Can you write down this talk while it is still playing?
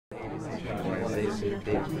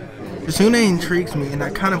Shizune intrigues me and I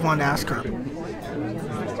kind of want to ask her.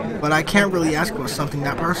 But I can't really ask about something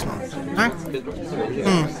that personal. Huh?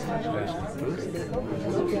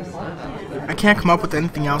 I can't come up with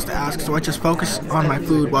anything else to ask, so I just focus on my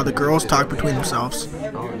food while the girls talk between themselves.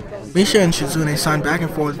 Misha and Shizune sign back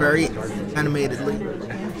and forth very animatedly,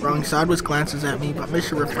 throwing sideways glances at me, but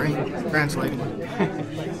Misha refrained, translating.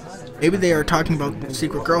 Maybe they are talking about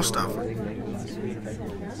secret girl stuff.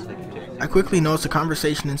 I quickly notice the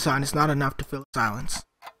conversation inside is not enough to fill silence.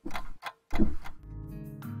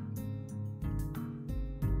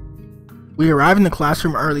 We arrive in the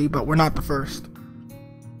classroom early, but we're not the first.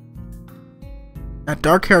 That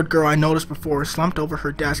dark-haired girl I noticed before is slumped over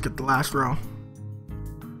her desk at the last row.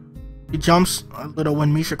 She jumps a little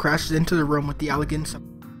when Misha crashes into the room with the elegance.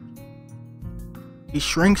 She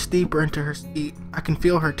shrinks deeper into her seat. I can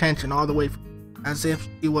feel her tension all the way, as if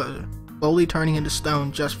she was slowly turning into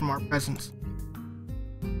stone just from our presence.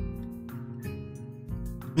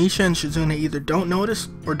 Misha and Shizune either don't notice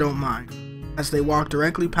or don't mind, as they walk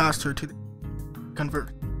directly past her to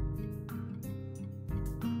converse.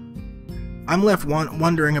 I'm left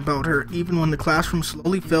wondering about her even when the classroom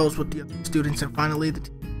slowly fills with the other students and finally the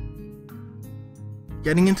teacher.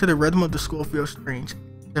 Getting into the rhythm of the school feels strange, as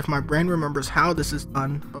if my brain remembers how this is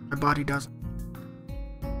done, but my body doesn't.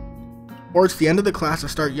 Towards the end of the class, I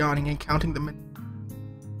start yawning and counting the minutes.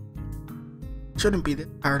 I shouldn't be this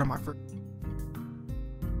tired on my first day.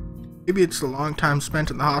 Maybe it's the long time spent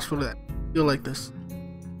in the hospital that I feel like this.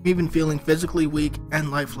 I'm even feeling physically weak and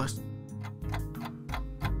lifeless.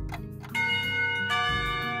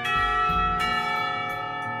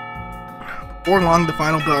 Before long, the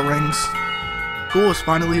final bell rings. School is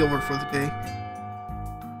finally over for the day.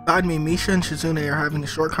 Beside me, Misha and Shizune are having a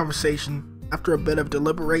short conversation. After a bit of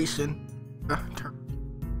deliberation,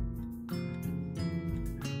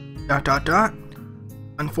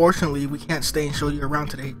 Unfortunately, we can't stay and show you around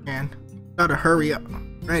today, Jan. Gotta hurry up,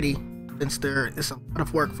 ready, since there is a lot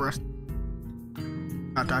of work for us.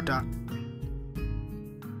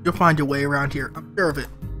 You'll find your way around here, I'm sure of it.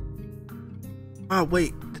 Oh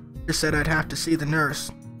wait, the teacher said I'd have to see the nurse.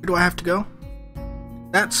 Where do I have to go?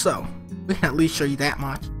 That's so. We can at least show you that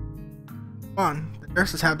much. Come on, the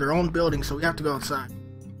nurses have their own building, so we have to go outside.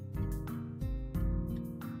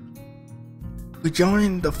 We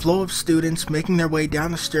join the flow of students making their way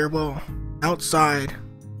down the stairwell outside.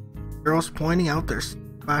 Girls pointing out their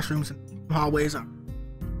classrooms and hallways up.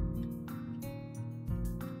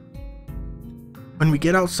 When we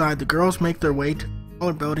get outside, the girls make their way to the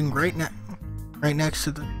taller building right next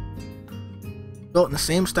to the built in the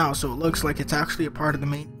same style, so it looks like it's actually a part of the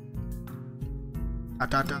main.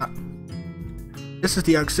 This is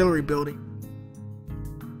the auxiliary building.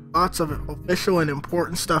 Lots of official and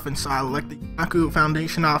important stuff inside, like the Yaku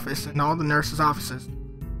Foundation office and all the nurses' offices.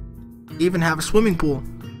 We even have a swimming pool.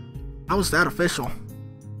 How is that official?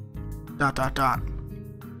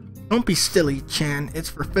 Don't be silly, Chan. It's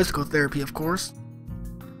for physical therapy, of course.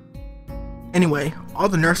 Anyway, all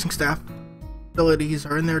the nursing staff facilities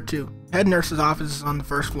are in there too. Head nurse's office is on the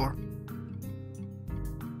first floor.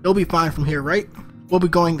 You'll be fine from here, right? We'll be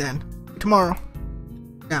going then. Tomorrow.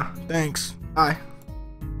 Yeah, thanks. Bye.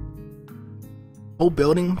 Whole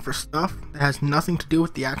building for stuff that has nothing to do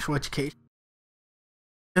with the actual education.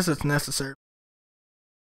 Guess it's necessary.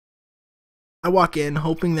 I walk in,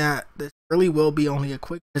 hoping that this really will be only a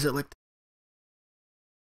quick visit like this.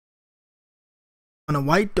 On a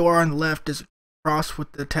white door on the left is a cross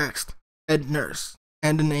with the text, Head Nurse,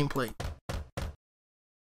 and a nameplate.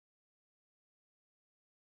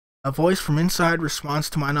 A voice from inside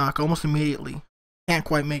responds to my knock almost immediately. Can't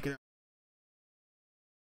quite make it out.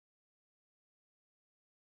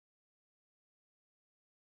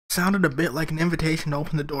 It sounded a bit like an invitation to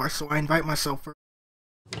open the door, so I invite myself first.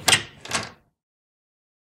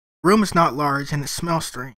 The room is not large and it smells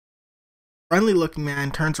strange. A friendly looking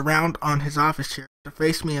man turns around on his office chair to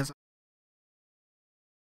face me as the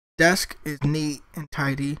desk is neat and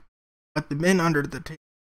tidy, but the bin under the table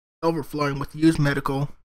is overflowing with used medical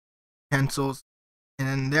utensils,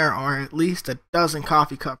 and there are at least a dozen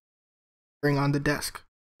coffee cups on the desk.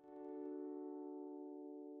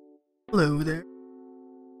 Hello there.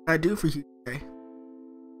 What can I do for you today?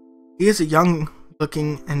 He is a young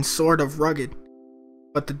looking and sort of rugged,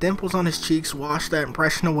 but the dimples on his cheeks wash that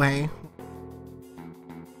impression away.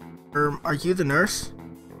 Are you the nurse?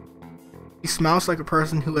 He smiles like a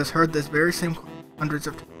person who has heard this very same question hundreds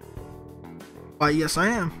of times. Why, yes I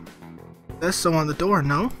am. It says so on the door,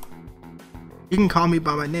 no? You can call me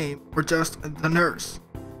by my name, or just the nurse.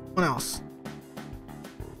 No one else.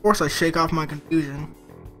 Of course I shake off my confusion,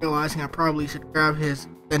 realizing I probably should grab his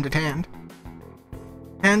extended hand.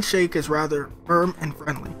 Handshake is rather firm and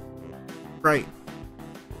friendly. Right.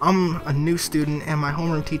 I'm a new student and my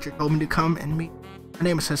homeroom teacher told me to come and meet. My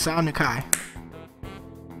name is Hassan Nakai.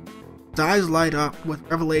 His eyes light up with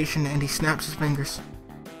revelation and he snaps his fingers.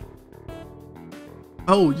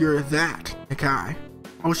 Oh, you're that, Nakai.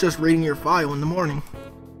 I was just reading your file in the morning.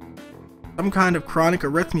 Some kind of chronic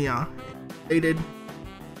arrhythmia, stated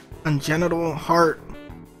congenital heart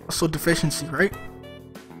muscle deficiency, right?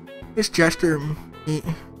 He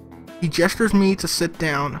gestures me to sit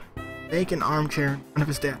down, make an armchair in front of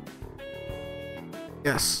his desk.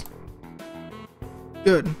 Yes.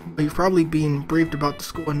 Good, but you've probably been briefed about the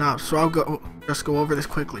school enough, so I'll just go over this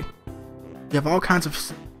quickly. You have all kinds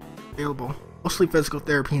of available, mostly physical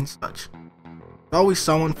therapy and such. There's always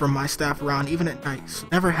someone from my staff around, even at night, so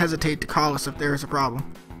never hesitate to call us if there is a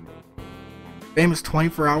problem. Famous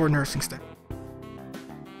 24-hour nursing staff.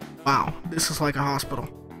 Wow, this is like a hospital.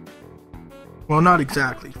 Well, not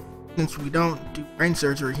exactly, since we don't do brain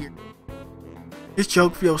surgery here. This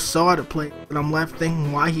joke feels so out of place that I'm left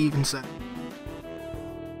thinking why he even said it.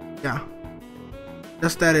 Yeah,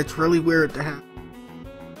 just that it's really weird to have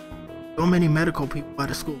so many medical people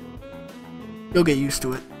at a school. You'll get used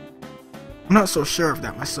to it. I'm not so sure of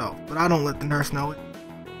that myself, but I don't let the nurse know it.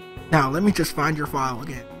 Now, let me just find your file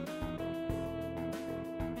again.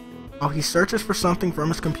 While he searches for something from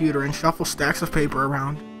his computer and shuffles stacks of paper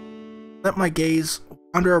around, let my gaze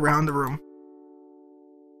wander around the room.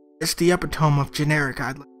 It's the epitome of generic,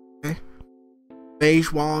 I'd like to say.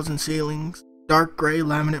 Beige walls and ceilings, dark gray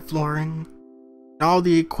laminate flooring, and all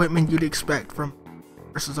the equipment you'd expect from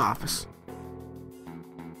a nurse's office.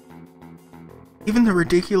 Even the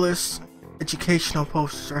ridiculous educational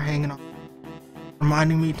posters are hanging on,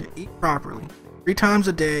 reminding me to eat properly, 3 times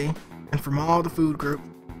a day, and from all the food groups.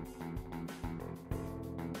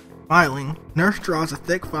 Smiling, nurse draws a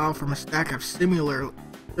thick file from a stack of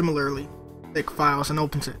similarly thick files and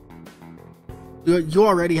opens it. You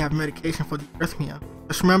already have medication for the arrhythmia.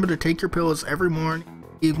 Just remember to take your pills every morning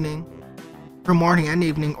and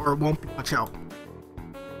evening, or it won't be much help.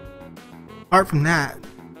 Apart from that,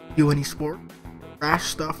 do any sport? Rash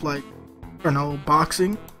stuff like, I don't know,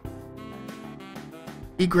 boxing?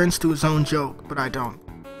 He grins to his own joke, but I don't.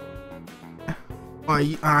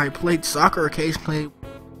 I played soccer occasionally with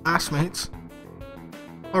classmates.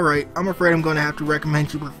 Alright, I'm afraid I'm going to have to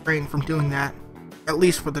recommend you refrain from doing that, at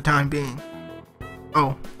least for the time being.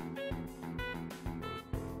 Oh.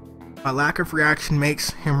 My lack of reaction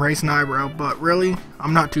makes him raise an eyebrow, but really,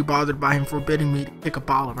 I'm not too bothered by him forbidding me to kick a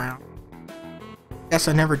ball around. Guess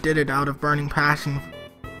I never did it out of burning passion,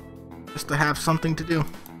 just to have something to do.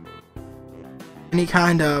 Any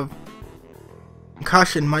kind of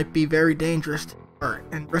concussion might be very dangerous to hurt,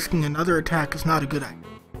 and risking another attack is not a good idea.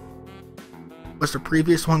 Was the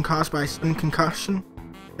previous one caused by a sudden concussion?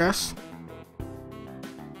 Yes.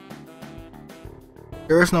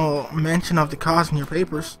 There is no mention of the cause in your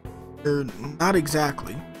papers. Not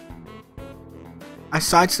exactly. I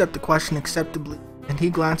sidestep the question acceptably, and he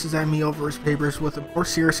glances at me over his papers with a more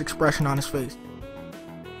serious expression on his face.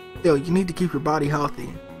 Still, you need to keep your body healthy.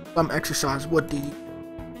 Some exercise would do.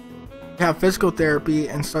 You have physical therapy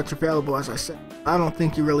and such available, as I said. I don't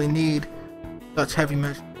think you really need such heavy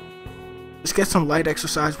measures. Just get some light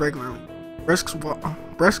exercise regularly. Brisk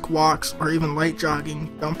walks, or even light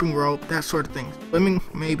jogging, jumping rope, that sort of thing. Swimming,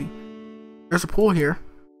 maybe. There's a pool here,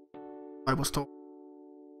 I was told.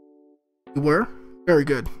 You were? Very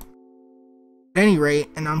good. At any rate,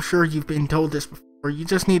 and I'm sure you've been told this before, you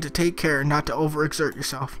just need to take care not to overexert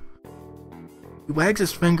yourself. He wags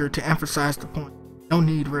his finger to emphasize the point. No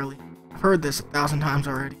need, really. I've heard this 1,000 times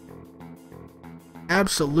already.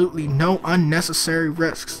 Absolutely no unnecessary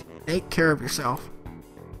risks. Take care of yourself.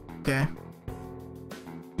 Okay.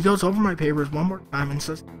 He goes over my papers one more time and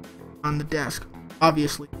says on the desk,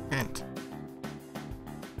 obviously intent.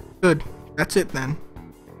 Good. That's it then.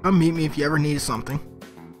 Come meet me if you ever need something.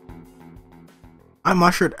 I'm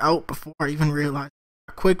ushered out before I even realize.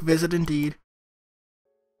 A quick visit indeed.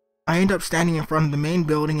 I end up standing in front of the main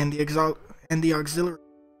building and the auxiliary,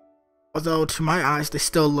 although to my eyes they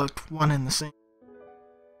still looked one and the same.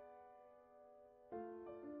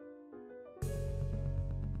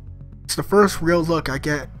 It's the first real look I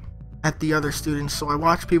get at the other students, so I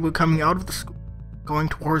watch people coming out of the school, going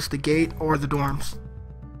towards the gate or the dorms.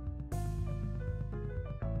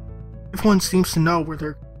 Everyone seems to know where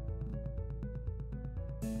they're.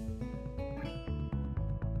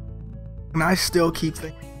 And I still keep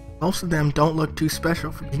thinking, most of them don't look too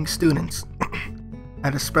special for being students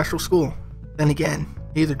at a special school. Then again,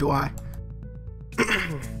 neither do I.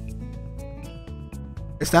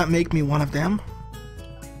 Does that make me one of them?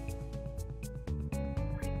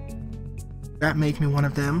 That make me one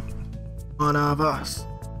of them? One of us.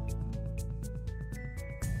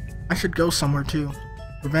 I should go somewhere too.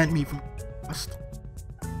 Prevent me from lost.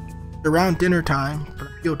 It's around dinner time, but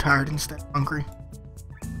I feel tired instead of hungry.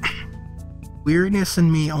 Weariness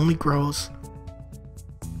in me only grows.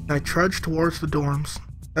 I trudge towards the dorms,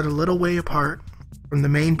 set a little way apart from the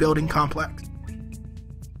main building complex.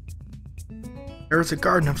 There is a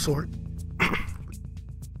garden of sorts.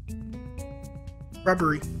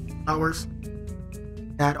 Shrubbery, flowers,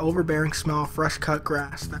 that overbearing smell of fresh cut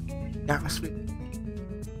grass, that atmosphere.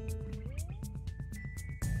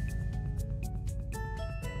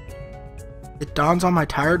 It dawns on my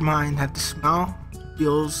tired mind that the smell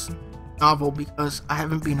feels novel because I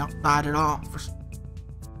haven't been outside at all for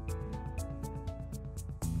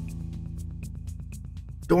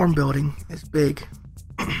dorm building is big,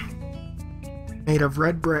 made of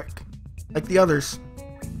red brick. Like the others,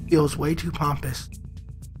 feels way too pompous.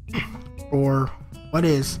 Or what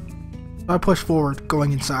is. So I push forward,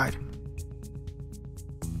 going inside.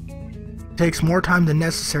 It takes more time than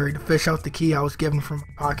necessary to fish out the key I was given from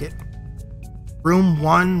my pocket. Room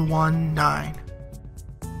 119.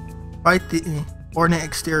 Despite the ornate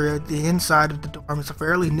exterior, the inside of the dorm is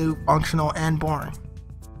fairly new, functional, and boring.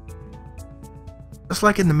 Just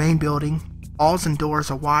like in the main building, walls and doors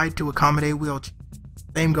are wide to accommodate wheelchairs.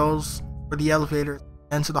 Same goes for the elevators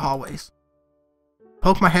and to the hallways.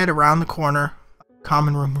 Poke my head around the corner of the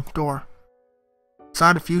common room door.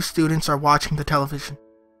 Inside, a few students are watching the television.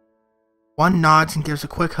 One nods and gives a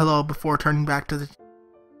quick hello before turning back to the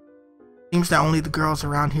Seems that only the girls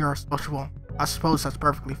around here are sociable. I suppose that's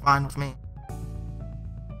perfectly fine with me.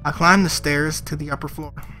 I climb the stairs to the upper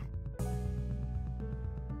floor.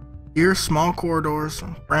 Here, small corridors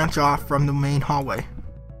branch off from the main hallway.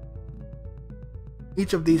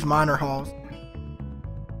 Each of these minor halls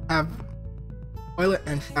have toilet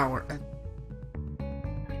and shower.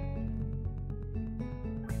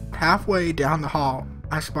 Halfway down the hall,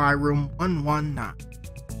 I spy room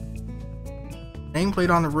 119. Nameplate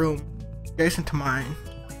on the room adjacent to mine.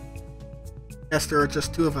 Yes, there are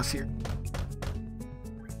just two of us here.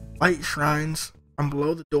 Light shines from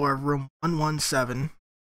below the door of room 117.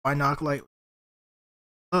 I knock lightly.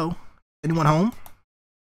 Hello? Anyone home?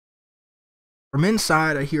 From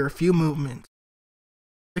inside, I hear a few movements.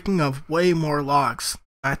 Picking of way more logs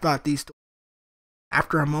than I thought these doors.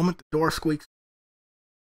 After a moment, the door squeaks.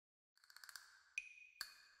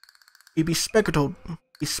 A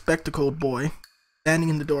bespectacled boy standing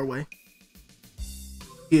in the doorway.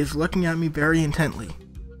 He is looking at me very intently,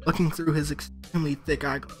 looking through his extremely thick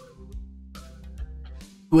eyeglasses.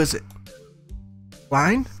 Who is it?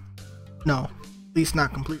 Blind? No, at least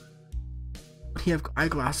not completely. But he have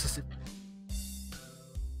eyeglasses.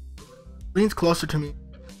 Leans closer to me.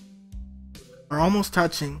 We're almost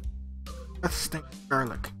touching. That's stink of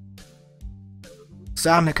garlic.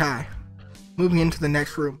 Sao Nakai. Moving into the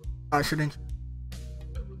next room. I should enter.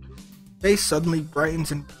 Face suddenly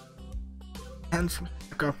brightens and hands back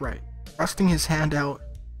upright, thrusting his hand out,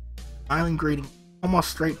 smiling greeting,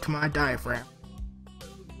 almost straight to my diaphragm.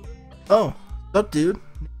 Oh, what's up, dude?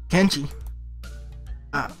 Kenji.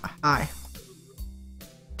 Hi.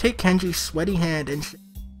 Take Kenji's sweaty hand and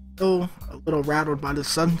still a little rattled by the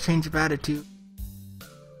sudden change of attitude.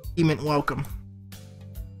 He meant welcome.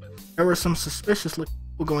 There were some suspicious looking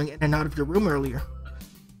people going in and out of your room earlier.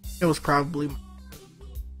 It was probably my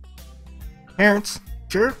parents.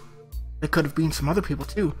 Sure? It could have been some other people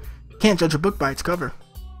too. You can't judge a book by its cover.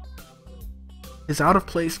 His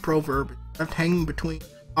out-of-place proverb is left hanging between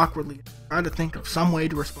awkwardly, trying to think of some way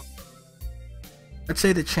to respond. I'd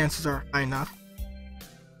say the chances are high enough.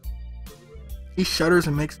 He shudders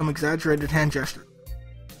and makes some exaggerated hand gesture.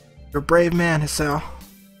 You're a brave man, Hisao.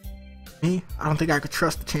 Me? I don't think I could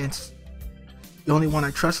trust the chances. The only one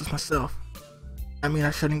I trust is myself. I mean,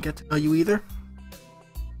 I shouldn't get to know you either?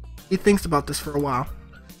 He thinks about this for a while.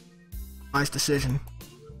 Wise decision.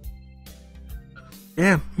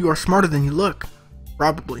 Damn, you are smarter than you look.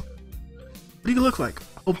 Probably. What do you look like?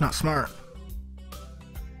 I hope not smart.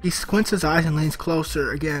 He squints his eyes and leans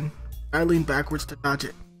closer again. I lean backwards to dodge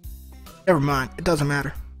it. Never mind, it doesn't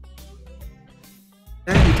matter.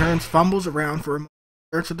 Then he turns, fumbles around for a moment,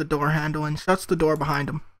 starts at the door handle, and shuts the door behind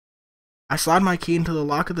him. I slide my key into the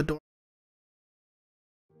lock of the door.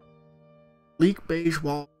 Bleak beige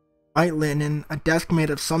wall, white linen, a desk made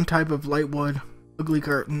of some type of light wood, ugly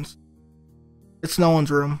curtains. It's no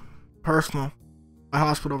one's room. Personal. My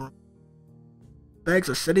hospital room. Bags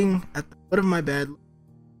are sitting at the foot of my bed.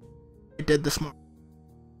 I did this morning.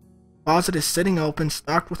 The closet is sitting open,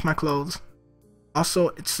 stocked with my clothes. Also,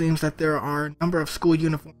 it seems that there are a number of school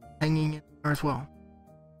uniforms hanging in there as well.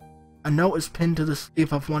 A note is pinned to the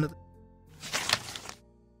sleeve of one of the...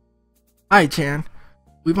 Hi, Chan.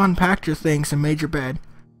 We've unpacked your things and made your bed.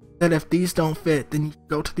 Said if these don't fit, then you should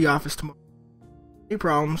go to the office tomorrow. Any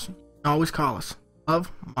problems, you can always call us.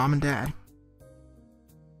 Love, Mom and Dad.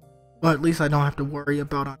 Well, at least I don't have to worry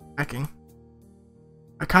about unpacking.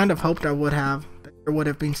 I kind of hoped I would have, that there would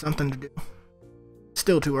have been something to do.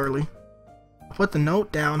 Still too early. I put the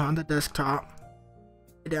note down on the desktop.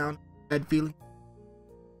 Lay down, bed feeling.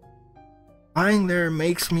 Lying there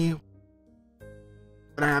makes me,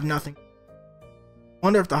 but I have nothing. I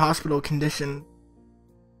wonder if the hospital condition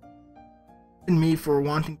in me for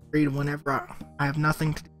wanting to read whenever I have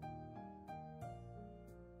nothing to do.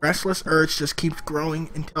 Restless urge just keeps growing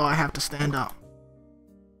until I have to stand up.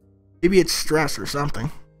 Maybe it's stress or something.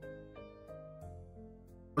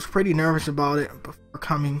 I was pretty nervous about it before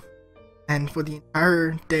coming, and for the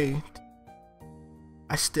entire day,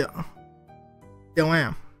 I still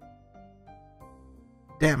am.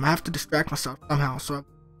 Damn, I have to distract myself somehow, so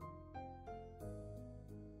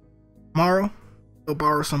tomorrow, I'll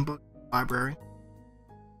borrow some books from the library.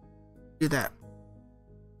 Do that.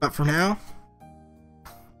 But for now,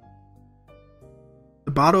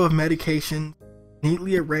 the bottle of medication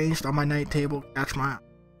neatly arranged on my night table catch my eye.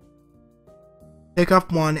 Pick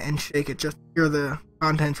up one and shake it just to hear the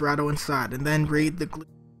contents rattle inside, and then read the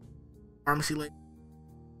pharmacy label.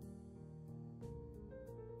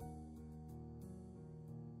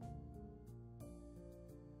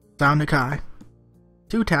 Sound Nakai.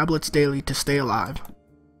 2 tablets daily to stay alive.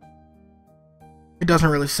 It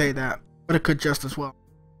doesn't really say that, but it could just as well.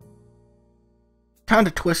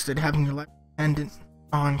 Kinda twisted having your life dependent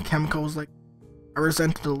on chemicals like I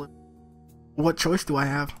resented a little. What choice do I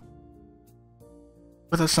have?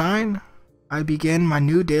 With a sign, I begin my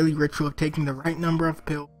new daily ritual of taking the right number of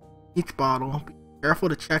pills in each bottle. Be careful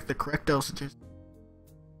to check the correct dosages.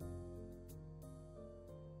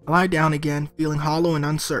 I lie down again, feeling hollow and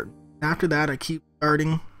uncertain. After that, I keep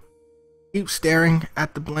staring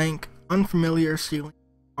at the blank, unfamiliar ceiling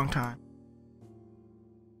for a long time.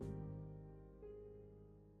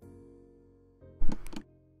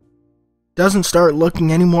 Doesn't start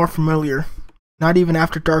looking any more familiar, not even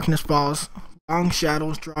after darkness falls. Long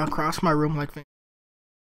shadows draw across my room like fingers.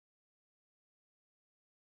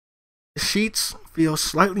 The sheets feel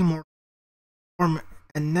slightly more warm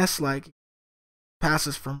and nest-like.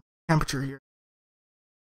 Passes from temperature here.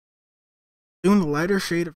 Soon the lighter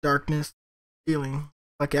shade of darkness, feeling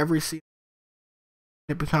like every scene,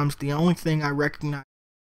 it becomes the only thing I recognize.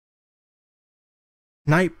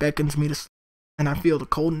 Night beckons me to sleep, and I feel the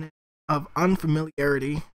coldness of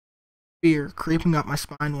unfamiliarity, fear creeping up my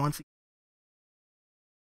spine once again.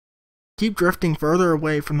 Keep drifting further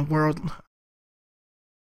away from the world.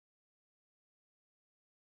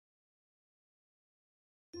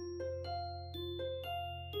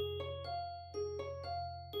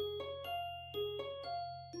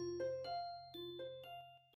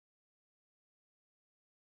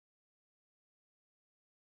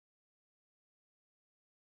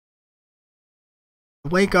 I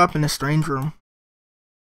wake up in a strange room.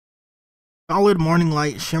 Solid morning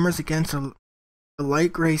light shimmers against the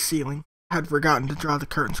light gray ceiling. I had forgotten to draw the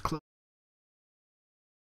curtains close.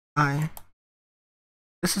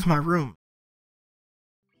 This is my room.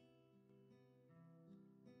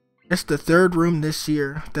 It's the 3rd room this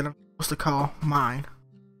year that I'm supposed to call mine.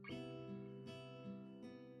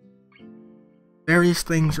 Various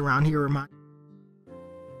things around here remind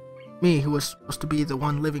me who was supposed to be the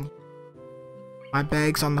one living here. My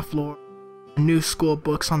bags on the floor, my new school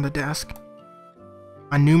books on the desk,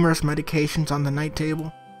 my numerous medications on the night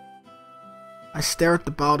table. I stare at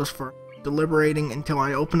the bottles for deliberating until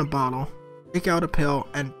I open a bottle, take out a pill,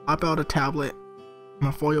 and pop out a tablet from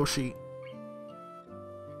a foil sheet.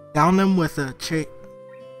 Down them with a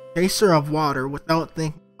chaser of water without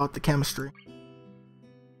thinking about the chemistry.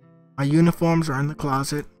 My uniforms are in the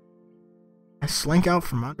closet. I slink out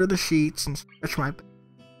from under the sheets and stretch my back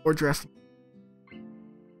before dressing.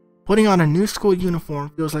 Putting on a new school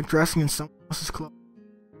uniform feels like dressing in someone else's clothes.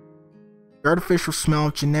 The artificial smell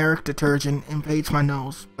of generic detergent invades my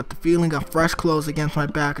nose, but the feeling of fresh clothes against my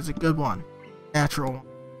back is a good one, natural one.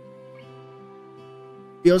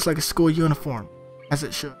 Feels like a school uniform, as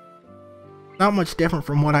it should. Not much different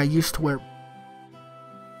from what I used to wear.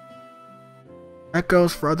 That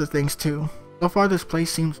goes for other things too. So far this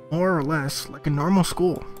place seems more or less like a normal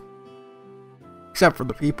school. Except for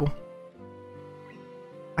the people.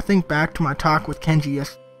 I think back to my talk with Kenji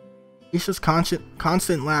yesterday. Isha's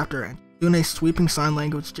constant laughter and Yune's sweeping sign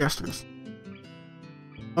language gestures.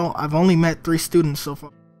 Well, I've only met 3 students so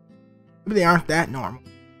far. Maybe they aren't that normal,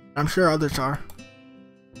 but I'm sure others are.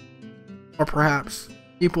 Or perhaps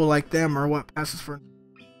people like them are what passes for.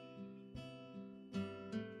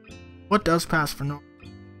 What does pass for normal?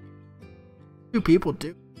 Few people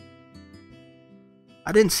do.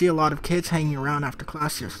 I didn't see a lot of kids hanging around after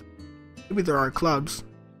class here. Maybe there are clubs.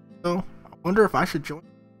 So, I wonder if I should join.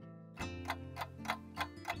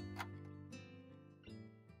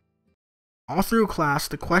 All through class,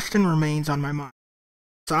 the question remains on my mind.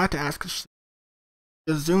 So I had to ask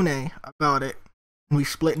Shizune about it, and we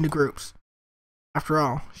split into groups. After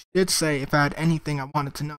all, she did say if I had anything I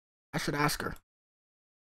wanted to know, I should ask her. ...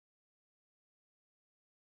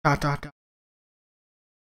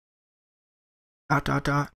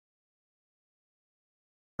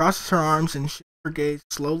 Crosses her arms and shifts her gaze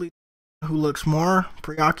slowly, who looks more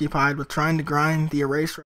preoccupied with trying to grind the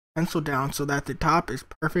eraser pencil down so that the top is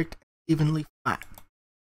perfect and evenly flat. ...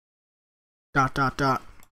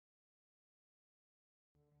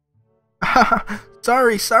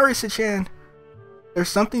 Sorry, Sichan. There's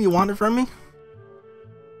something you wanted from me?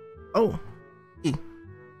 Oh, hey.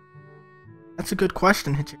 That's a good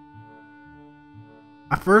question, Hitchin.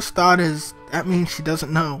 My first thought is that means she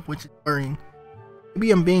doesn't know, which is worrying. Maybe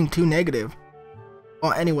I'm being too negative.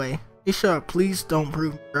 Well, anyway, Isha, please don't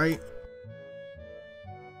prove me right. ...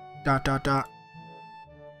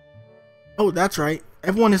 Oh, that's right.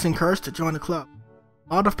 Everyone is encouraged to join the club.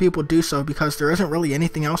 A lot of people do so because there isn't really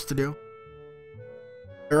anything else to do.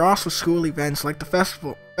 There are also school events like the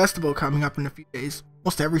festival coming up in a few days.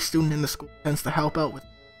 Almost every student in the school tends to help out with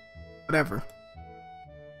whatever.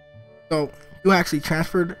 So, you actually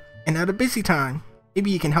transferred and at a busy time.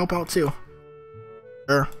 Maybe you can help out too.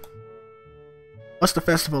 Sure. What's the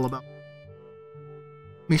festival about?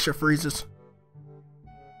 Misha freezes.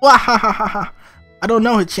 Wahahaha! I don't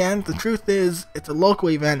know, Hichan. The truth is, it's a local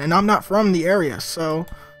event and I'm not from the area, so...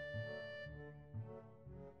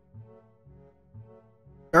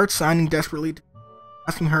 Starts signing desperately,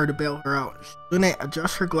 asking her to bail her out. Shizune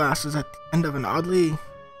adjusts her glasses at the end of an oddly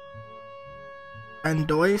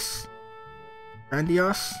grandiose,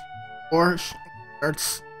 or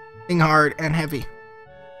starts singing hard and heavy. ...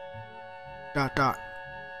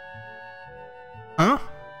 Huh?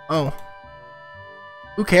 Oh.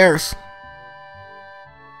 Who cares?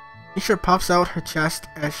 Misha puffs out her chest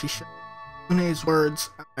as she shouts Shizune's words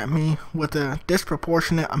at me with a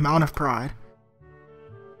disproportionate amount of pride.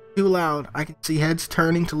 Too loud, I can see heads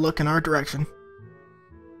turning to look in our direction.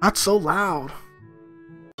 Not so loud.